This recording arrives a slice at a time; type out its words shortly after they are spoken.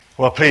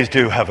Well, please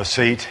do have a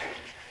seat.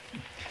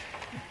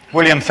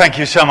 William, thank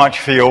you so much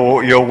for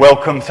your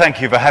welcome.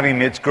 Thank you for having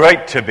me. It's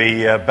great to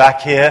be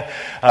back here.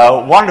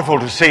 Wonderful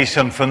to see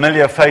some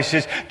familiar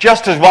faces.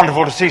 Just as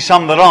wonderful to see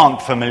some that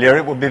aren't familiar.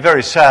 It would be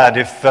very sad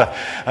if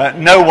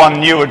no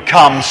one new had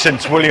come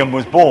since William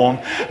was born.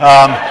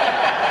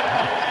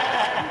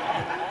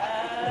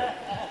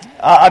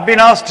 I've been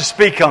asked to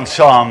speak on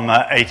Psalm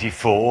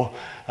 84.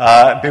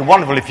 It'd be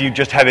wonderful if you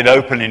just have it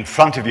open in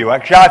front of you.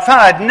 Actually, I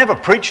found I'd never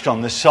preached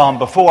on this psalm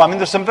before. I mean,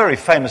 there's some very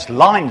famous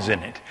lines in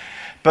it.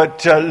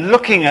 But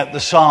looking at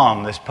the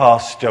psalm this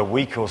past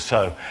week or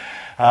so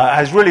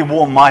has really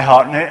warmed my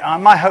heart.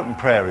 And my hope and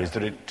prayer is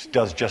that it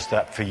does just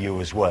that for you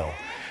as well.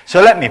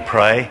 So let me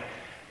pray,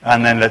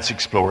 and then let's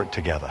explore it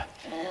together.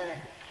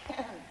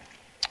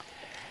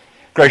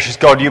 Gracious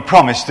God, you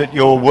promised that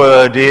your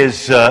word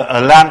is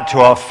a lamp to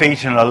our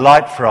feet and a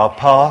light for our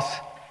path.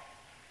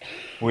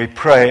 We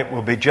pray it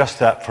will be just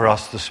that for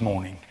us this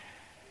morning.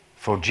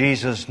 For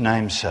Jesus'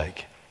 name's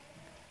sake.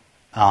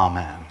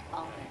 Amen.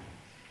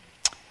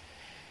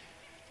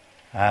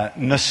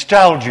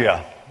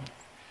 Nostalgia.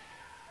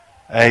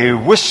 A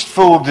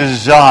wistful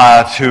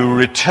desire to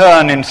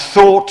return in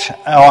thought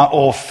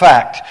or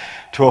fact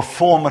to a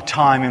former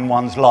time in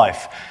one's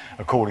life,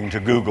 according to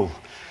Google.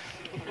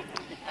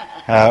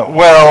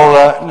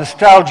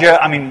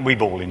 Nostalgia, I mean,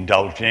 we've all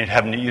indulged in it,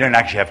 haven't you? You don't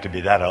actually have to be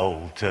that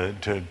old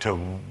to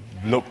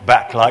look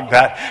back like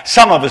that.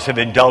 Some of us have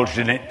indulged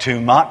in it too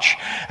much,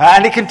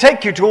 and it can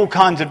take you to all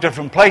kinds of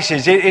different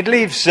places. It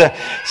leaves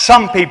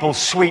some people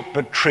sweet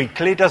but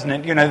treacly, doesn't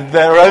it? You know,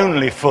 they're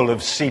only full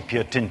of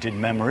sepia-tinted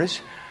memories.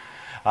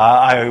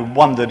 I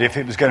wondered if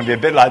it was going to be a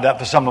bit like that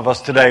for some of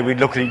us today. We'd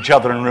look at each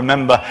other and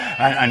remember,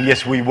 and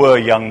yes, we were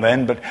young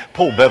then, but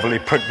Paul Beverley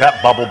pricked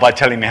that bubble by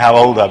telling me how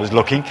old I was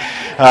looking.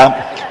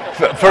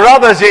 For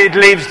others, it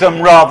leaves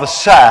them rather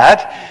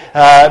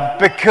sad,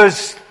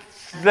 because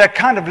they're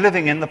kind of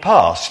living in the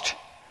past,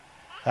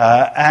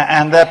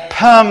 and they're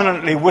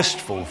permanently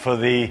wistful for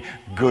the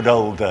good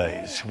old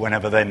days,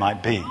 whenever they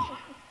might be.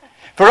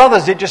 For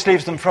others, it just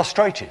leaves them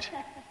frustrated.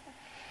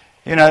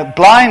 You know,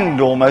 blind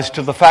almost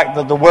to the fact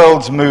that the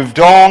world's moved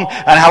on,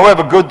 and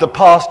however good the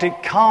past,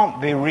 it can't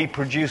be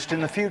reproduced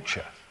in the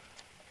future.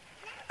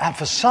 And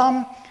for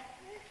some,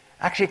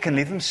 actually it can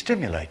leave them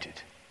stimulated.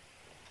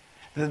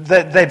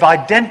 They've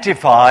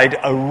identified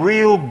a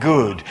real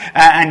good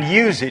and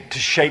use it to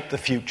shape the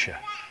future.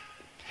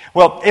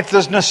 Well, if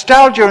there's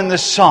nostalgia in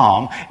this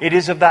psalm, it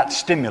is of that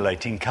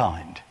stimulating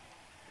kind.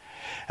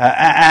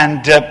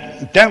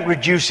 Don't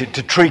reduce it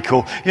to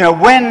treacle. You know,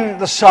 when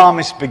the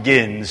psalmist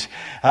begins,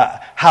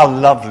 how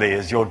lovely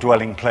is your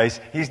dwelling place,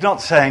 he's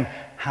not saying,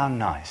 how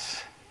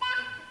nice.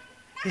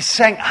 He's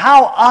saying,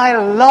 how I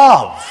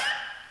love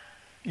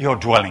your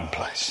dwelling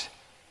place.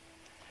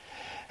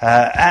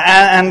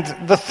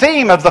 And the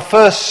theme of the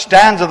first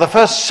stanza, the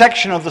first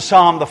section of the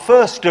psalm, the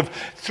first of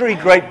three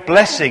great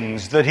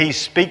blessings that he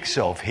speaks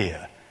of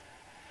here,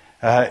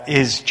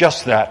 is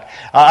just that.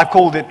 I've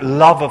called it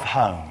love of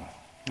home.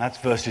 That's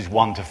verses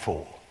 1 to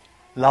 4.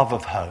 Love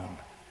of home.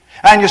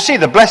 And you see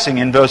the blessing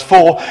in verse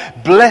 4.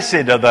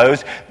 Blessed are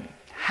those,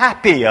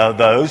 happy are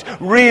those,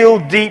 real,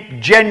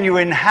 deep,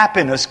 genuine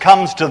happiness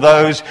comes to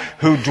those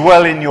who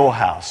dwell in your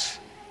house.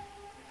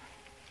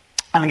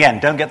 And again,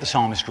 don't get the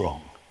psalmist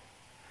wrong.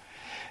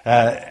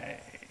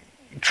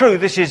 True,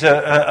 this is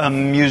a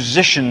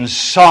musician's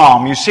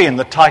psalm. You see in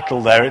the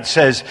title there, it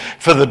says,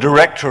 for the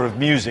director of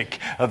music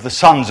of the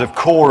sons of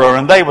Korah,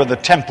 and they were the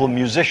temple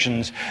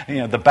musicians, you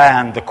know, the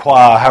band, the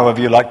choir,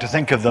 however you like to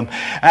think of them.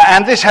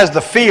 And this has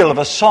the feel of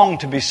a song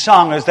to be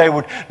sung as they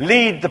would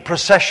lead the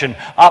procession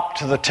up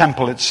to the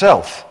temple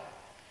itself.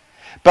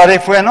 But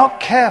if we're not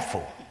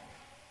careful,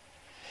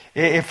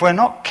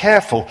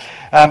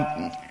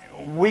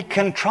 we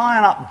can try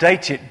and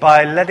update it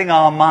by letting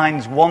our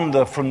minds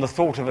wander from the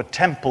thought of a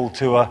temple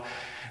to a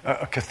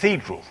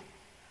cathedral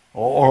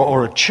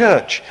or a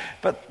church.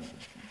 But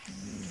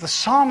the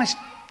psalmist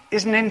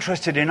isn't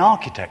interested in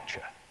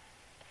architecture.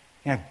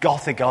 You know,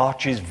 Gothic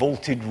arches,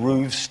 vaulted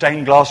roofs,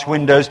 stained glass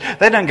windows,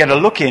 they don't get a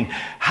look in.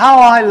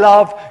 How I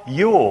love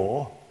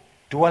your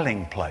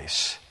dwelling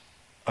place,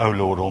 O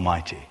Lord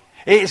Almighty.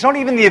 It's not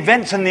even the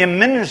events and the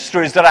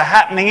ministries that are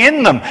happening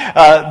in them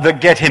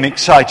that get him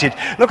excited.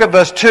 Look at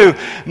verse 2.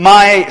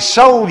 My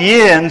soul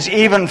yearns,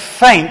 even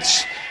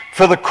faints,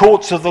 for the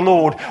courts of the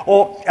Lord.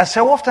 Or, as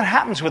so often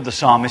happens with the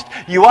psalmist,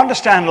 you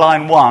understand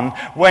line 1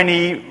 when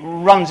he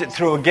runs it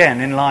through again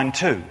in line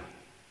 2.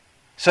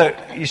 So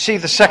you see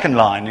the second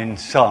line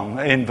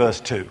in verse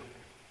 2.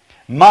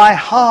 My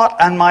heart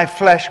and my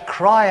flesh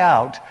cry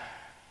out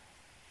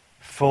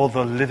for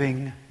the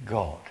living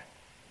God.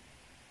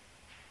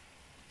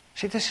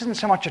 See, this isn't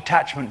so much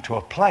attachment to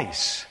a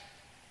place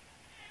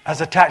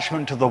as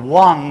attachment to the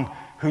one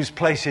whose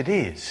place it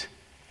is.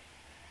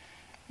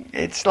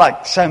 It's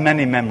like so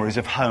many memories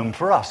of home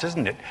for us,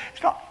 isn't it?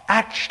 It's not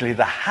actually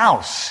the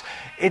house.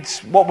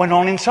 It's what went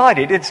on inside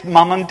it. It's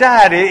mum and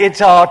dad.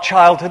 It's our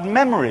childhood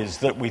memories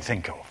that we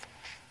think of.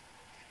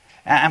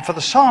 And for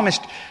the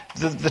psalmist,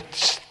 the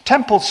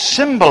temple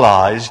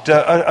symbolized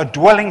a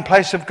dwelling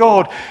place of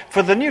God.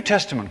 For the New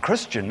Testament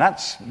Christian,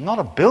 that's not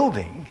a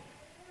building,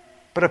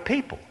 but a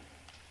people.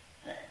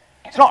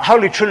 It's not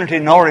Holy Trinity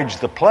Norwich,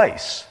 the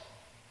place.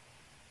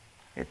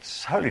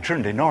 It's Holy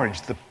Trinity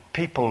Norwich, the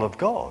people of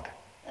God.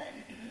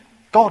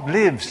 God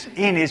lives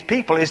in his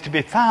people, is to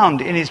be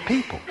found in his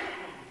people.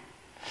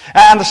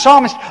 And the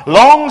psalmist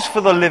longs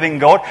for the living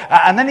God,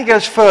 and then he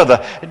goes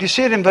further. Do you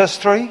see it in verse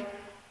 3?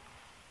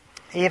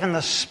 Even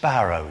the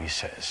sparrow, he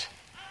says,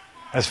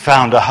 has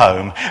found a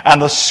home,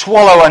 and the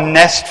swallow a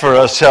nest for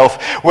herself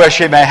where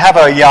she may have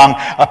her young,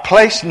 a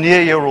place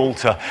near your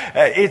altar.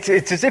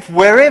 It's as if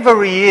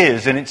wherever he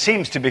is, and it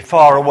seems to be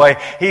far away,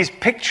 he's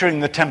picturing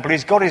the temple.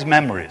 He's got his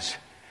memories.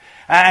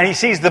 And he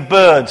sees the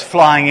birds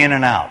flying in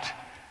and out.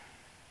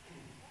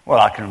 Well,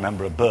 I can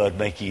remember a bird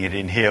making it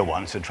in here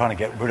once, and trying to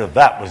get rid of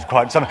that was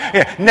quite something.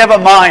 Yeah, never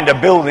mind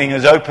a building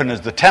as open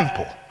as the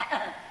temple.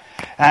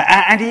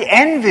 And he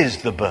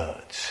envies the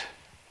birds.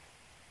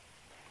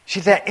 See,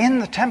 they're in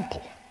the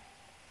temple.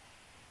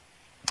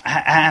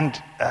 And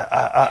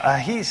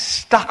he's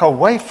stuck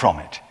away from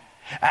it.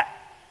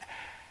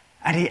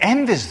 And he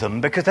envies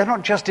them because they're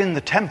not just in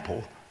the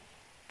temple,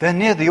 they're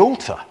near the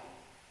altar.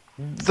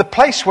 The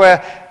place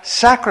where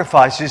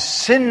sacrifices,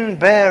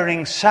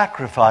 sin-bearing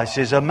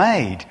sacrifices, are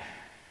made.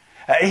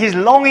 He's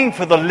longing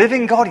for the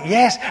living God,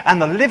 yes,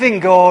 and the living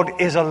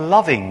God is a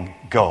loving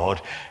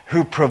God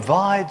who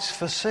provides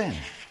for sin.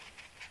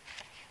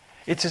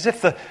 It's as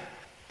if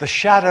the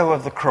shadow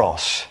of the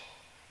cross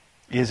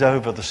is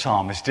over the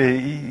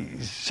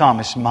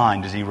psalmist's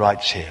mind as he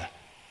writes here.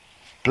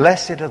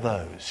 Blessed are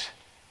those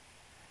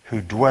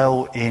who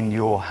dwell in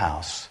your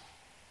house.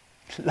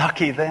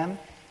 Lucky them.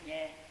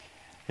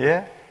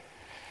 Yeah?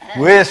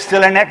 We're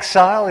still in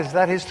exile, is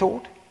that his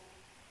thought?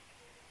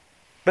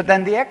 But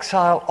then the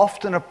exile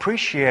often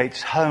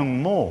appreciates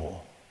home more,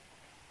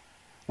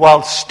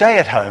 while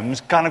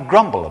stay-at-homes kind of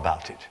grumble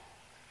about it.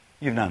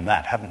 You've known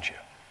that, haven't you?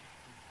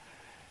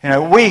 You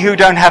know, we who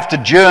don't have to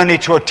journey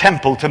to a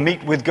temple to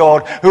meet with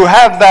God, who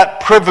have that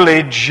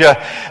privilege,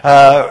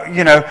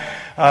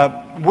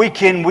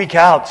 week in, week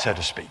out, so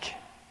to speak.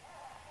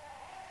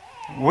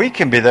 We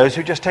can be those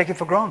who just take it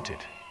for granted.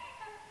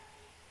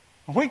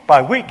 Week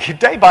by week,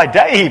 day by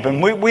day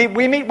even,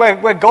 we meet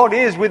where God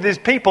is with his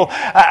people,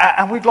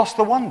 and we've lost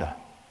the wonder.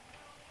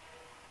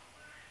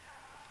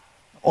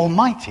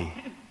 Almighty,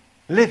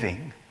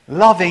 living,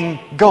 loving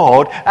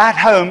God at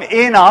home,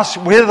 in us,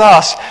 with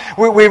us.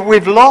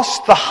 We've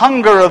lost the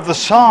hunger of the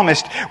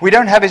psalmist. We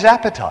don't have his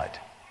appetite.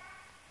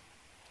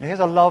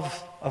 Here's a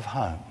love of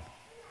home.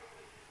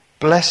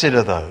 Blessed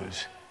are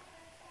those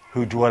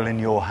who dwell in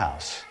your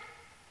house.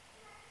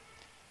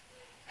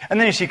 And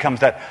then you see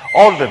comes that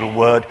odd little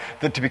word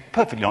that, to be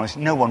perfectly honest,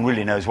 no one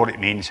really knows what it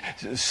means.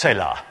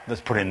 Selah, that's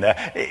put in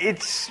there.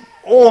 It's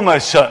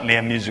almost certainly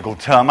a musical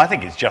term. I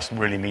think it just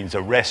really means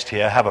a rest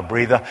here, have a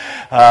breather.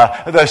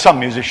 Though some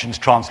musicians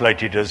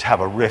translate it as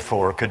have a riff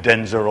or a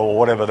cadenza or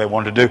whatever they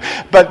want to do.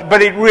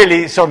 But it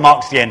really sort of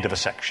marks the end of a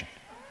section.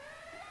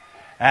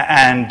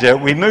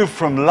 And we move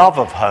from love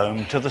of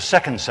home to the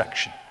second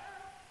section,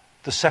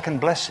 the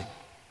second blessing,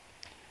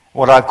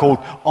 what I've called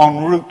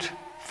en route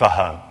for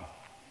home.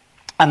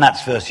 And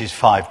that's verses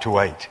 5 to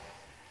 8.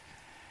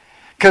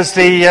 Because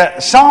the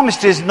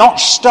psalmist is not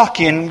stuck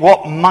in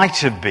what might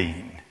have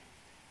been.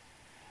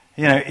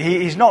 You know,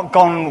 he's not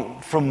gone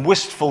from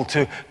wistful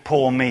to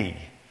poor me.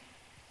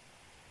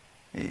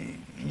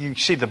 You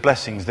see the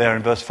blessings there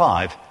in verse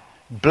 5.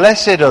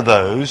 Blessed are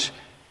those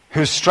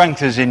whose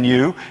strength is in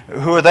you.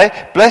 Who are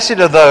they? Blessed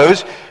are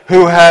those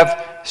who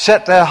have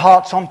set their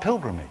hearts on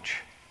pilgrimage.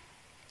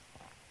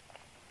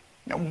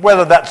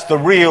 Whether that's the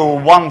real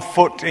one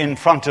foot in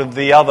front of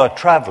the other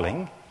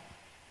travelling,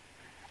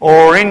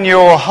 or in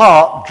your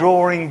heart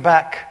drawing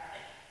back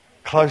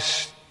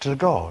close to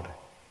God.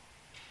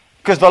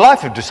 Because the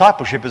life of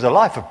discipleship is a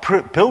life of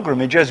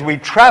pilgrimage as we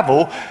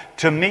travel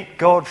to meet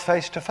God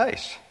face to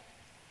face.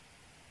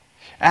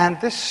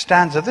 And this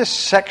stanza, this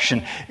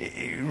section,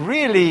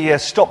 really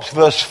stops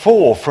verse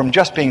 4 from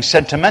just being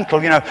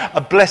sentimental. You know,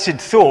 a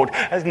blessed thought.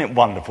 Isn't it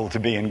wonderful to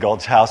be in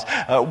God's house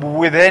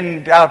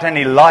without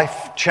any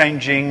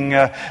life-changing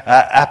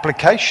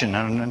application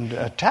and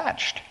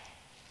attached?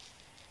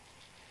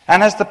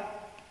 And as the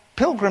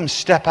pilgrims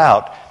step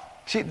out,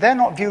 see, they're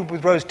not viewed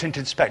with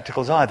rose-tinted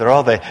spectacles either,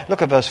 are they?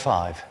 Look at verse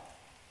 5.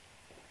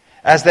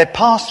 As they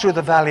pass through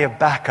the valley of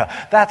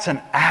Baca, that's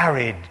an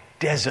arid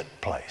desert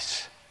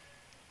place.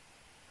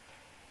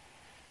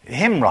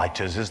 Hymn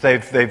writers, as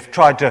they've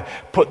tried to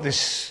put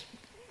this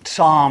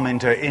psalm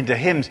into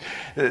hymns,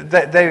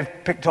 they've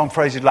picked on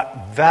phrases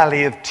like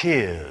valley of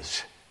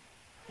tears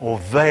or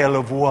vale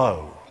of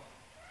woe,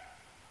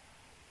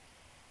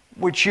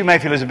 which you may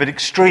feel is a bit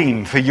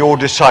extreme for your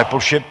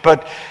discipleship,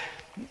 but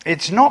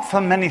it's not for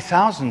many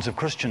thousands of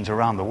Christians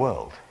around the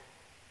world.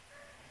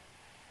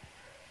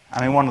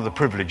 I mean, one of the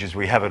privileges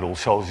we have at All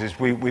Souls is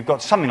we've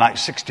got something like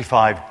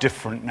 65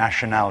 different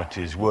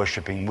nationalities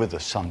worshipping with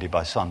us Sunday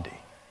by Sunday.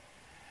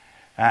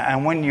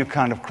 And when you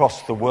kind of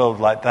cross the world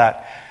like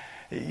that,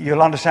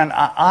 you'll understand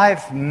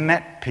I've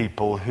met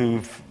people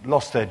who've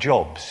lost their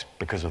jobs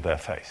because of their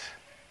faith,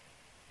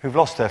 who've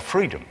lost their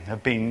freedom,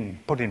 have been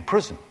put in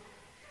prison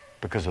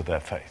because of their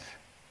faith,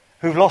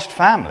 who've lost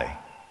family.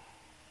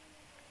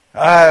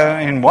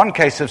 In one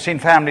case, I've seen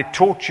family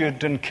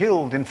tortured and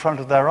killed in front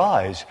of their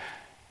eyes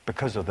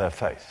because of their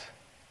faith.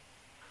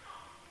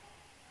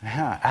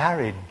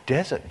 Arid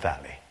desert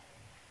valley.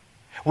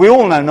 We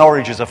all know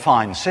Norwich is a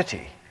fine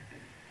city,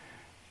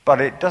 but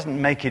it doesn't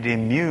make it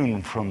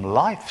immune from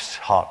life's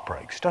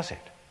heartbreaks, does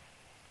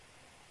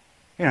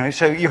it?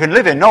 So you can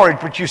live in Norwich,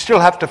 but you still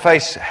have to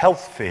face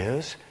health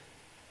fears,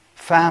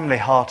 family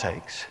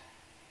heartaches.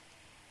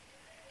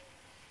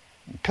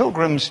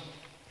 Pilgrims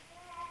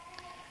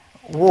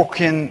walk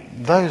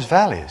in those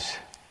valleys.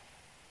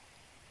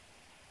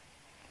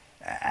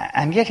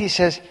 And yet he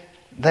says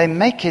they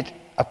make it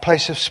a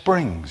place of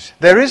springs.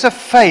 There is a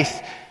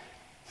faith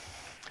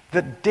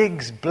that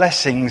digs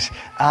blessings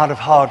out of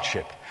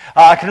hardship.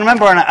 I can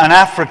remember an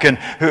African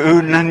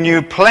who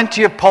knew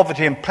plenty of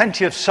poverty and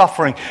plenty of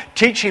suffering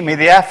teaching me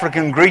the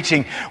African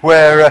greeting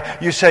where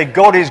you say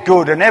God is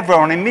good and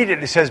everyone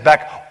immediately says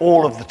back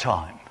all of the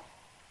time.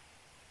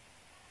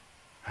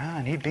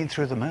 And he'd been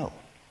through the mill.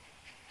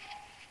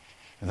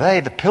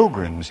 They, the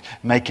pilgrims,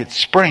 make it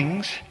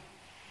springs.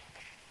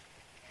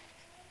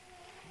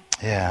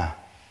 Yeah.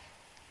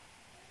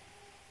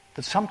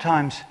 But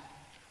sometimes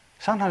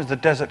the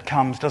desert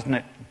comes, doesn't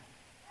it?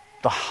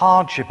 The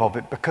hardship of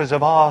it because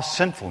of our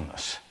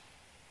sinfulness.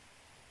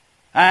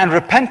 And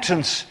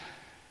repentance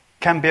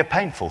can be a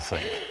painful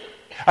thing.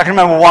 I can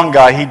remember one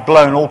guy, he'd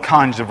blown all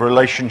kinds of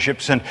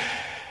relationships, and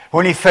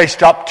when he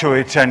faced up to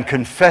it and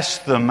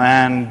confessed them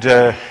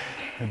and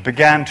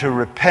began to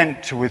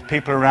repent with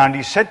people around,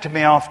 he said to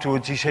me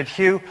afterwards, he said,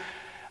 Hugh,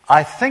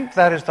 I think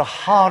that is the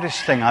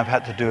hardest thing I've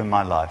had to do in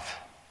my life.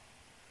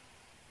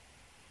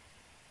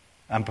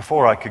 And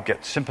before I could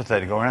get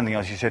sympathetic or anything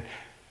else, he said,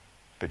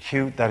 but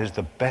Hugh, that is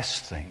the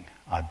best thing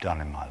I've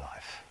done in my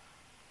life.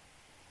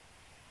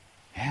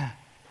 Yeah.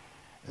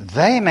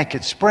 They make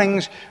it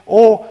springs,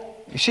 or,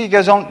 you see, he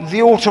goes on,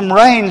 the autumn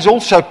rains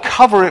also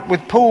cover it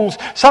with pools.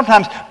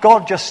 Sometimes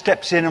God just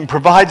steps in and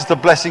provides the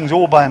blessings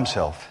all by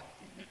himself.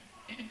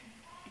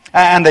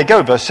 And they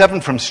go, verse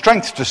 7, from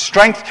strength to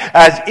strength,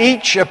 as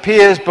each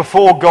appears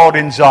before God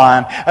in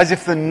Zion, as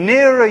if the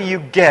nearer you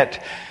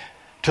get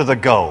to the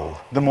goal,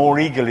 the more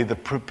eagerly the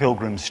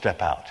pilgrims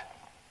step out.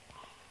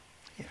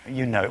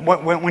 You know,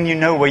 when you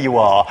know where you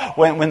are,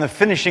 when the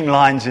finishing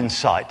line's in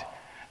sight,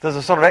 there's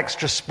a sort of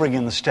extra spring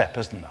in the step,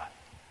 isn't there?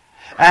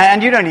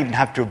 And you don't even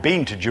have to have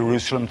been to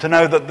Jerusalem to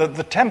know that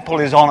the temple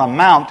is on a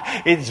mount.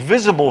 It's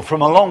visible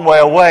from a long way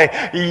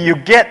away. You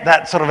get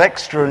that sort of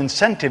extra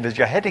incentive as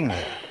you're heading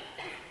there.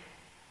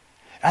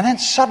 And then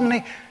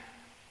suddenly,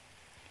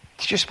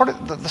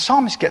 the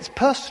psalmist gets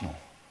personal.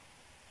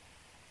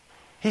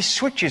 He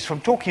switches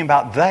from talking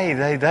about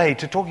they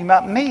to talking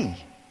about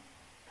me.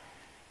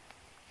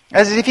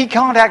 As if he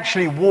can't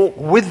actually walk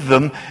with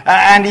them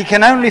and he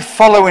can only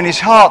follow in his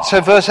heart. So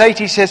verse 8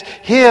 he says,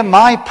 hear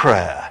my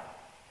prayer,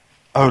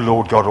 O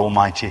Lord God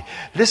Almighty.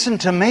 Listen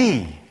to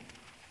me,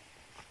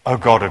 O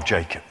God of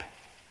Jacob.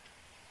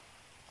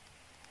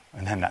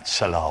 And then that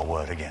Selah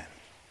word again.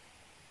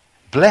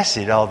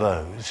 Blessed are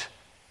those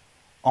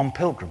on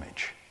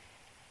pilgrimage.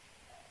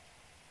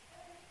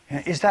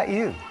 Is that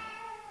you?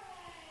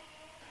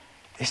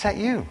 Is that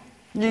you?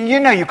 You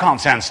know you can't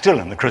stand still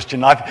in the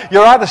Christian life.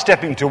 You're either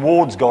stepping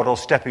towards God or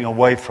stepping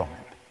away from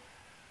him.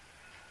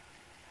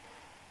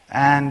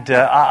 And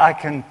I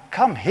can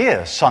come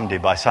here Sunday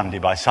by Sunday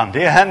by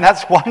Sunday, and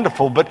that's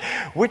wonderful, but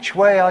which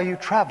way are you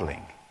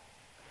traveling?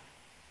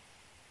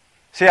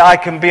 See, I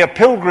can be a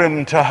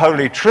pilgrim to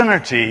Holy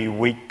Trinity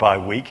week by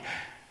week,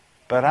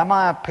 but am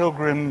I a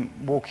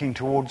pilgrim walking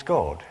towards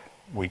God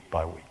week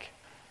by week?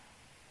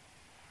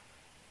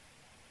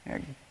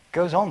 It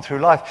goes on through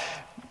life.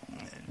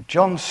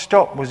 John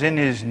Stott was in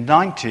his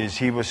 90s.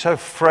 He was so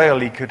frail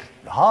he could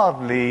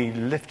hardly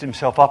lift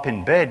himself up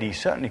in bed. He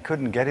certainly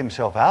couldn't get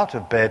himself out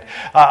of bed.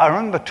 I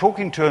remember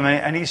talking to him,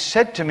 and he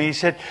said to me, he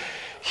said,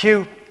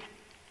 Hugh,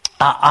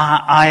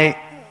 I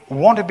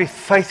want to be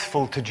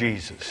faithful to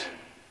Jesus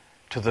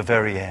to the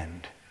very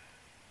end.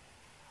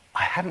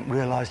 I hadn't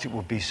realized it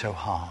would be so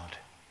hard.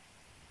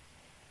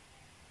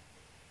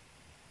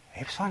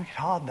 He was finding it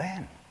hard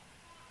then.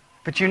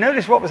 But you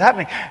notice what was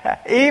happening.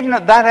 Even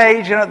at that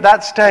age and at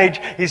that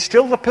stage, he's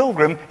still the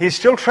pilgrim. He's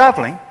still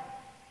traveling.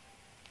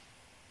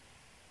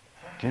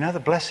 Do you know the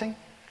blessing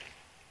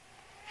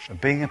of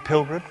being a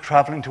pilgrim,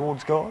 traveling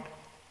towards God?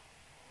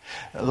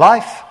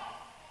 Life,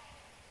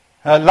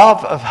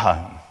 love of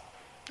home,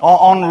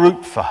 en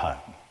route for home.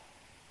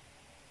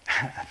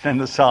 Then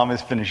the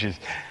psalmist finishes,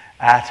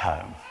 at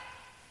home.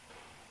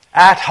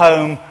 At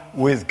home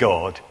with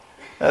God.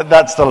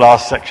 That's the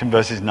last section,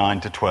 verses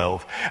 9 to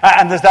 12.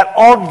 And there's that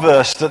odd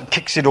verse that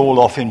kicks it all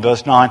off in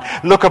verse 9.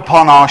 Look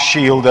upon our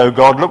shield, O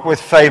God. Look with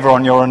favor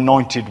on your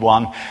anointed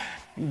one.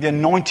 The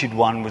anointed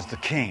one was the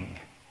king.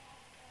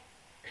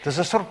 There's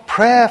a sort of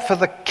prayer for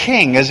the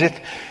king, as if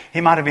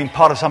he might have been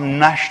part of some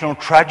national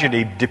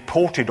tragedy,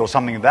 deported or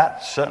something.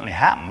 That certainly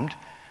happened.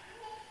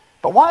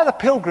 But why are the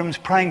pilgrims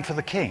praying for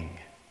the king?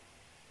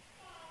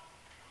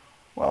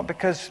 Well,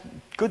 because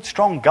good,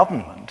 strong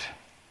government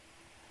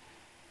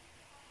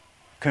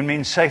can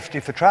mean safety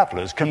for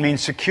travellers, can mean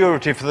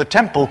security for the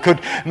temple, could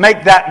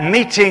make that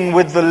meeting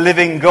with the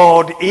living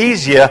God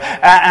easier,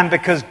 and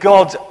because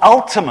God's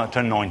ultimate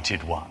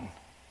anointed one,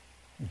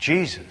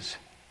 Jesus,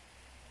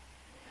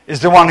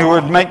 is the one who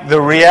would make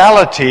the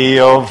reality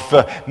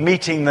of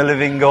meeting the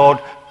living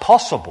God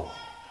possible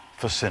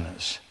for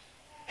sinners.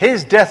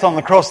 His death on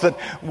the cross, that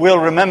we'll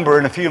remember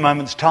in a few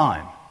moments'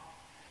 time,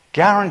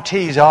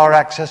 guarantees our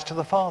access to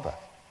the Father.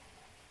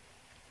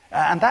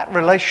 And that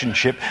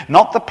relationship,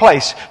 not the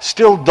place,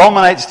 still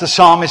dominates the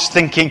psalmist's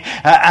thinking,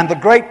 and the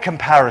great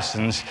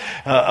comparisons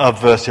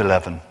of verse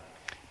 11.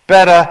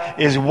 Better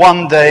is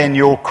one day in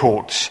your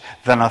courts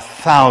than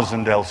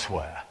 1,000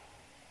 elsewhere.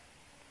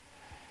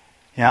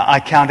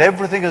 I count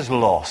everything as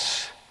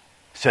loss,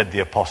 said the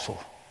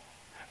apostle.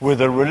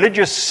 With a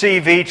religious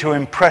CV to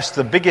impress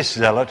the biggest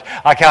zealot,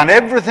 I count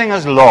everything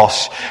as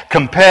loss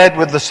compared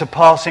with the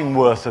surpassing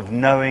worth of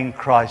knowing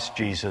Christ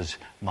Jesus,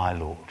 my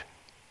Lord.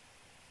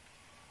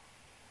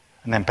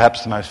 And then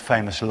perhaps the most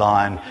famous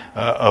line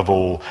of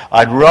all,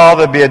 I'd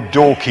rather be a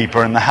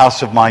doorkeeper in the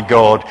house of my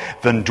God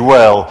than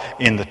dwell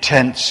in the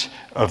tents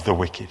of the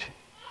wicked.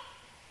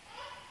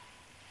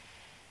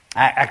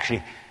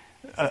 Actually,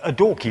 a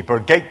doorkeeper,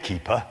 a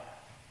gatekeeper,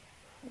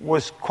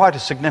 was quite a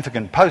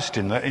significant post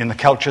in the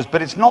cultures,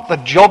 but it's not the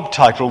job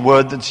title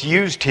word that's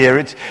used here.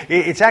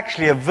 It's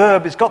actually a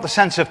verb. It's got the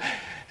sense of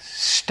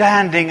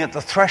standing at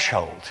the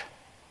threshold.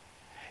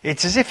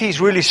 It's as if he's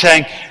really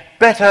saying,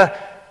 better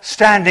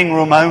standing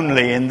room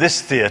only in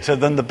this theatre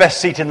than the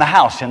best seat in the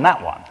house in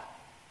that one.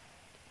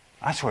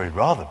 That's where he'd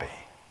rather be.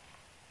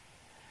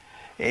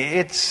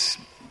 It's,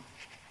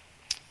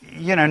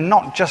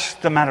 not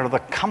just a matter of the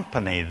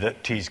company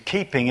that he's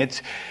keeping.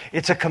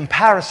 It's a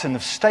comparison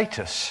of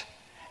status.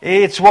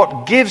 It's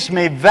what gives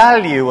me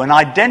value and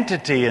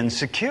identity and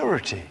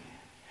security.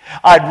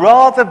 I'd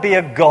rather be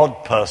a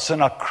God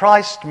person, a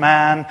Christ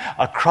man,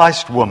 a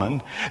Christ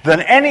woman, than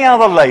any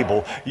other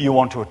label you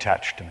want to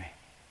attach to me.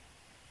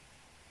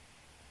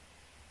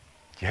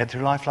 Do you head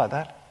through life like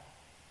that?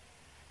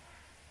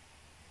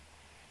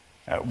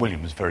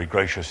 William was very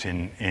gracious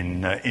in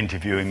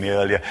interviewing me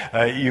earlier.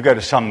 You go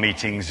to some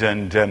meetings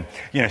and,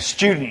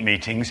 student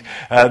meetings,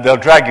 they'll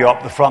drag you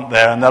up the front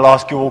there and they'll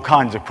ask you all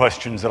kinds of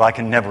questions that I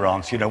can never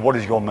answer. What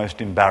is your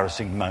most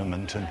embarrassing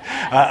moment?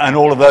 And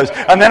all of those.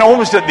 And then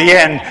almost at the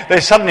end,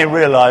 they suddenly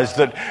realise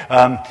that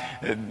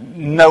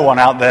no one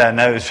out there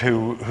knows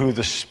who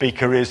the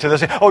speaker is. So they'll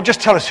say,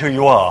 just tell us who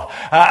you are.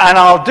 And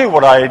I'll do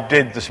what I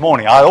did this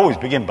morning. I always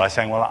begin by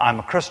saying, well, I'm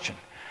a Christian.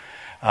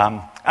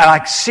 And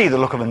I see the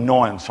look of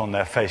annoyance on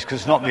their face,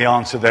 because it's not the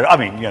answer they're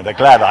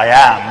glad I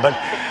am, but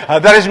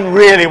that isn't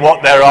really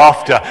what they're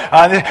after.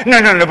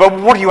 No,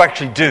 but what do you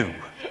actually do?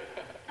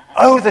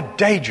 Oh, the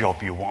day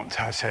job you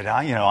want. I said,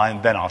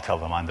 and then I'll tell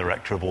them I'm the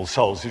rector of All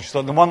Souls, which is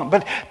the one.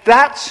 But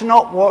that's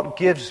not what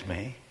gives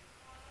me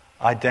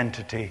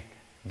identity,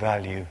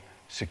 value,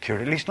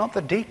 security. At least not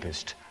the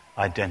deepest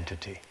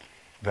identity,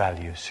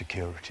 value,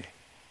 security.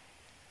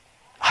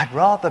 I'd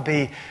rather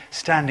be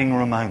standing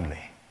room only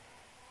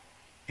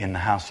in the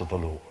house of the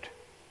Lord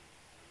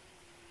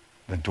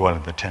than dwell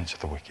in the tents of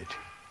the wicked.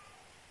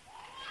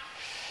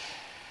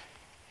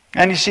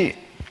 And you see,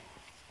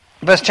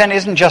 verse 10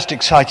 isn't just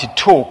excited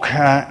talk.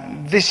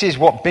 This is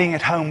what being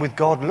at home with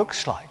God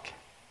looks like.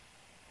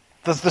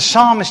 The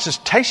psalmist has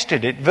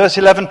tasted it. Verse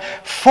 11,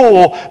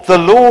 for the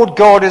Lord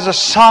God is a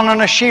sun and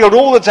a shield.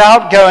 All that's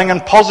outgoing and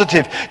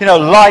positive,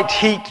 light,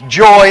 heat,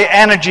 joy,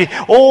 energy,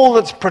 all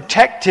that's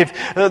protective.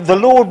 The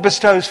Lord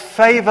bestows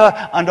favour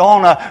and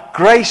honour,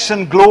 grace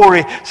and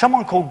glory.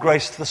 Someone called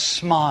grace the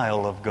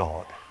smile of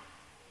God.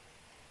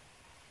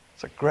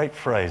 It's a great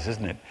phrase,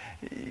 isn't it?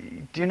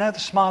 Do you know the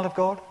smile of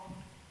God?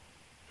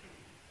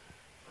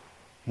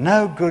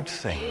 No good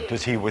thing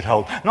does he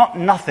withhold. Not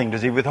nothing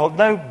does he withhold.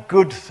 No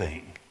good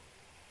thing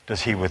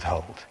does he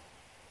withhold.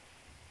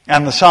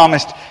 And the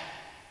psalmist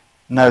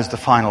knows the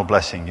final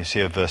blessing, you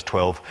see, of verse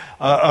 12.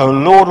 O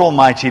Lord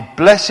Almighty,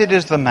 blessed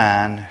is the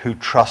man who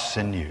trusts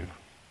in you.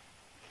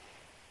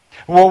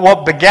 Well,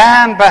 what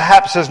began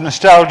perhaps as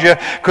nostalgia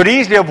could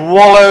easily have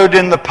wallowed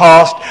in the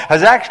past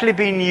has actually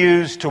been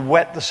used to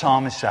whet the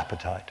psalmist's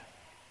appetite.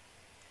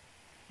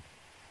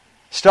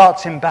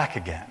 Starts him back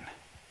again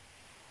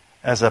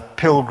as a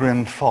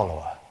pilgrim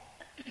follower.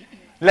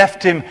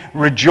 Left him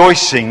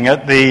rejoicing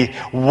at the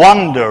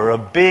wonder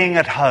of being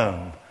at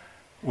home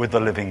with the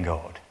living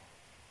God.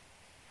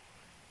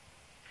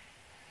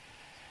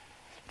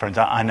 Friends,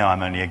 I know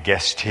I'm only a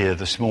guest here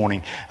this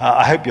morning.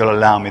 I hope you'll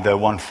allow me, though,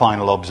 one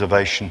final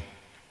observation.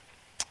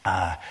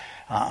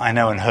 I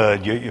know and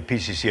heard your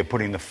PCC are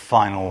putting the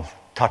final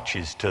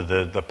touches to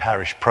the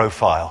parish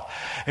profile.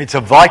 It's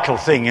a vital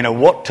thing,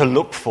 what to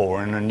look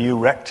for in a new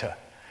rector.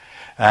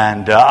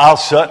 And I'll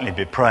certainly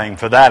be praying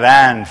for that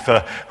and for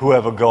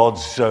whoever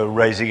God's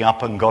raising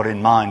up and got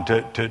in mind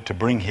to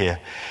bring here.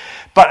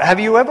 But have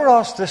you ever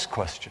asked this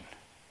question?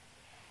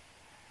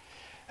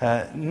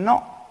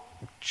 Not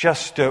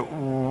just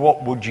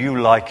what would you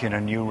like in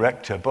a new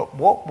rector, but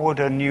what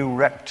would a new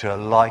rector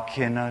like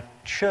in a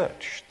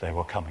church they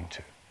were coming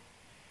to?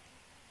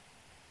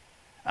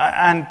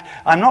 And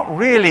I'm not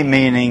really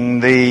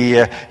meaning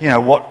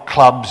what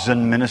clubs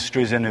and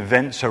ministries and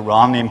events are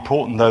run,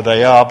 important though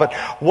they are, but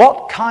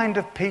what kind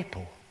of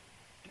people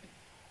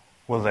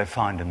will they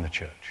find in the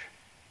church?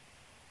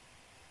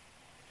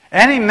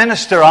 Any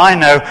minister I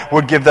know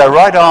would give their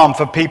right arm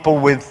for people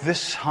with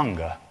this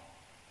hunger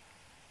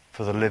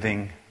for the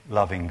living,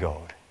 loving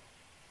God.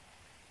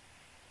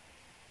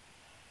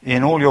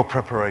 In all your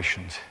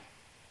preparations,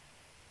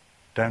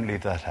 don't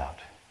leave that out.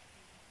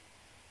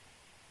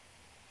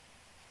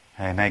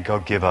 And may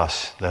God give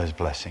us those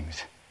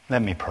blessings.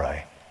 Let me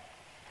pray.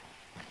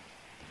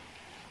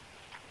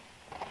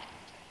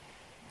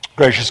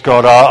 Gracious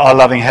God, our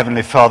loving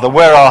Heavenly Father,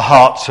 where our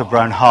hearts have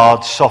grown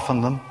hard,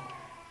 soften them.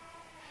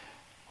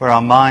 Where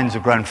our minds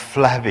have grown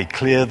flabby,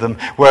 clear them.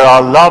 Where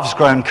our love's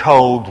grown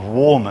cold,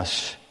 warm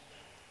us.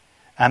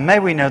 And may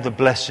we know the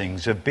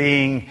blessings of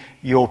being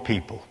your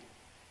people,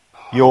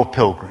 your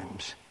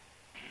pilgrims,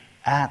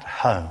 at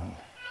home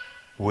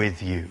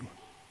with you.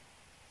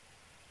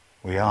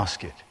 We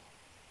ask it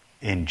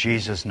in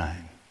Jesus'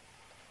 name.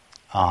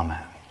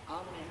 Amen.